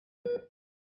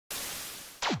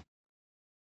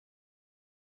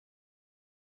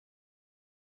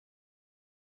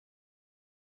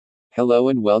Hello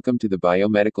and welcome to the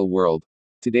biomedical world.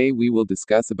 Today we will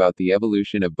discuss about the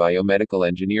evolution of biomedical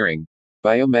engineering.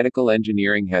 Biomedical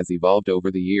engineering has evolved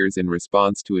over the years in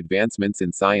response to advancements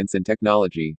in science and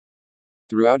technology.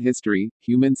 Throughout history,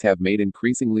 humans have made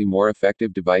increasingly more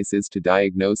effective devices to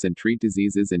diagnose and treat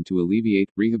diseases and to alleviate,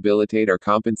 rehabilitate, or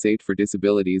compensate for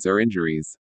disabilities or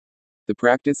injuries. The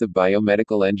practice of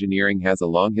biomedical engineering has a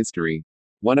long history.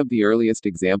 One of the earliest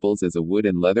examples is a wood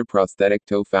and leather prosthetic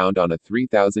toe found on a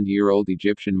 3,000-year-old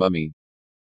Egyptian mummy.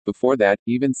 Before that,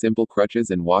 even simple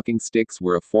crutches and walking sticks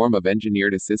were a form of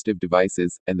engineered assistive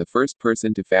devices, and the first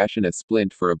person to fashion a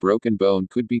splint for a broken bone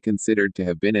could be considered to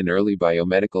have been an early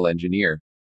biomedical engineer.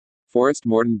 Forrest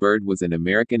Morton Bird was an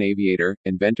American aviator,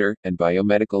 inventor, and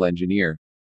biomedical engineer.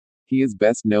 He is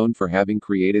best known for having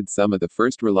created some of the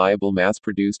first reliable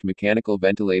mass-produced mechanical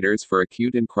ventilators for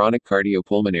acute and chronic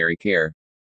cardiopulmonary care.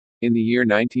 In the year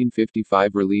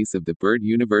 1955, release of the Bird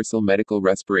Universal Medical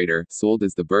Respirator, sold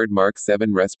as the Bird Mark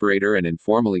VII respirator and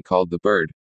informally called the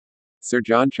Bird. Sir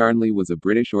John Charnley was a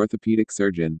British orthopedic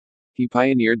surgeon. He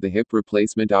pioneered the hip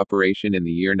replacement operation in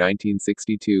the year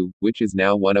 1962, which is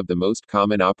now one of the most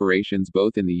common operations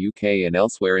both in the UK and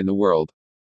elsewhere in the world.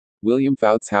 William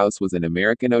Fouts House was an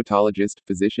American otologist,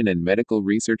 physician and medical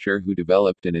researcher who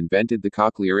developed and invented the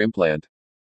cochlear implant.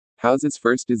 House's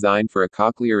first design for a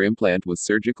cochlear implant was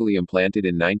surgically implanted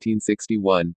in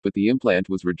 1961, but the implant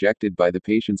was rejected by the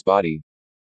patient's body.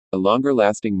 A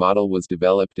longer-lasting model was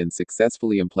developed and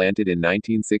successfully implanted in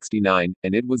 1969,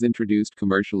 and it was introduced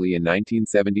commercially in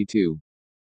 1972.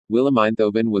 Willem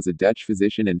Einthoven was a Dutch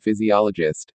physician and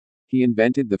physiologist. He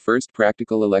invented the first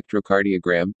practical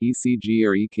electrocardiogram, ECG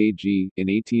or EKG, in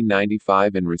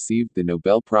 1895 and received the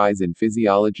Nobel Prize in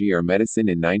Physiology or Medicine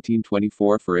in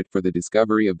 1924 for the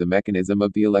discovery of the mechanism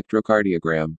of the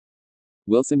electrocardiogram.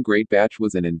 Wilson Greatbatch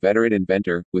was an inveterate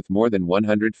inventor, with more than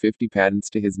 150 patents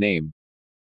to his name.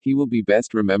 He will be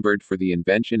best remembered for the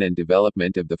invention and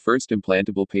development of the first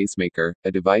implantable pacemaker,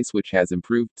 a device which has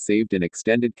improved, saved and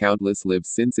extended countless lives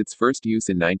since its first use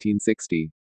in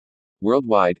 1960.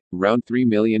 Worldwide, around 3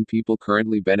 million people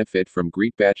currently benefit from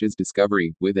Greatbatch's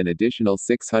discovery, with an additional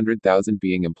 600,000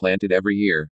 being implanted every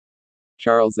year.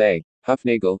 Charles A.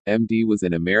 Hufnagel, MD, was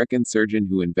an American surgeon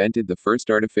who invented the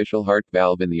first artificial heart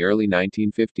valve in the early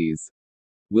 1950s.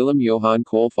 Willem Johan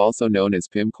Kolff, also known as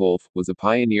Pim Kolff, was a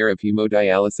pioneer of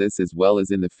hemodialysis as well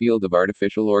as in the field of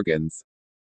artificial organs.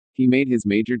 He made his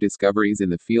major discoveries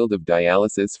in the field of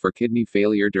dialysis for kidney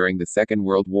failure during the Second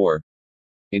World War.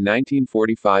 In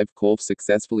 1945, Kolff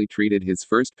successfully treated his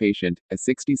first patient, a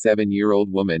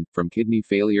 67-year-old woman, from kidney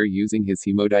failure using his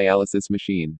hemodialysis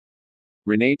machine.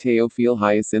 René Théophile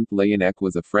Hyacinthe Leonec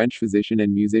was a French physician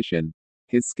and musician.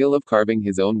 His skill of carving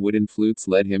his own wooden flutes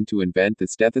led him to invent the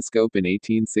stethoscope in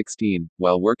 1816,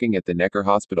 while working at the Necker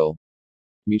Hospital.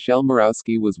 Michel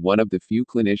Morawski was one of the few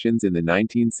clinicians in the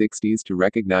 1960s to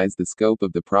recognize the scope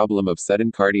of the problem of sudden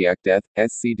cardiac death,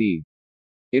 SCD.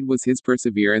 It was his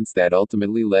perseverance that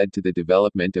ultimately led to the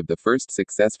development of the first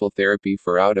successful therapy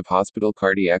for out-of-hospital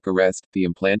cardiac arrest, the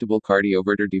implantable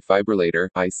cardioverter defibrillator,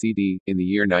 ICD, in the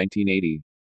year 1980.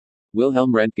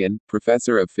 Wilhelm Röntgen,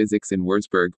 professor of physics in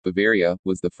Würzburg, Bavaria,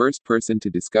 was the first person to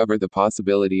discover the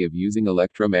possibility of using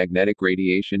electromagnetic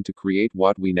radiation to create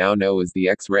what we now know as the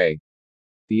X-ray.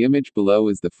 The image below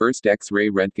is the first X-ray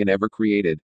Röntgen ever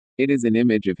created. It is an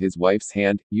image of his wife's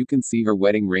hand. You can see her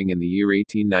wedding ring in the year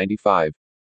 1895.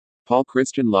 Paul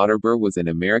Christian Lauterbur was an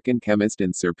American chemist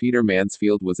and Sir Peter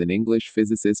Mansfield was an English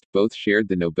physicist. Both shared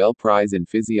the Nobel Prize in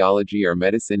Physiology or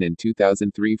Medicine in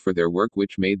 2003 for their work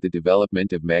which made the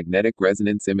development of magnetic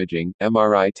resonance imaging,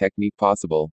 MRI technique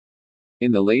possible.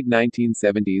 In the late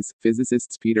 1970s,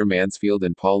 physicists Peter Mansfield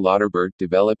and Paul Lauterbur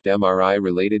developed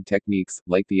MRI-related techniques,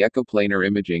 like the echoplanar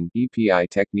imaging, EPI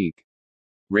technique.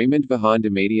 Raymond Vaughan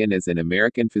Damadian is an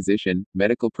American physician,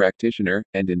 medical practitioner,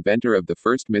 and inventor of the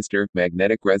first Mr.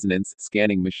 magnetic resonance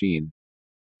scanning machine.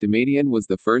 Damadian was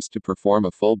the first to perform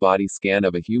a full-body scan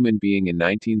of a human being in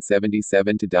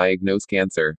 1977 to diagnose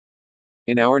cancer.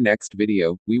 In our next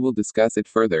video, we will discuss it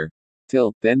further.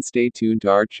 Till then, stay tuned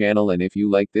to our channel, and if you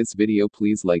like this video,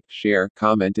 please like, share,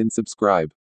 comment and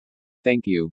subscribe. Thank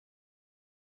you.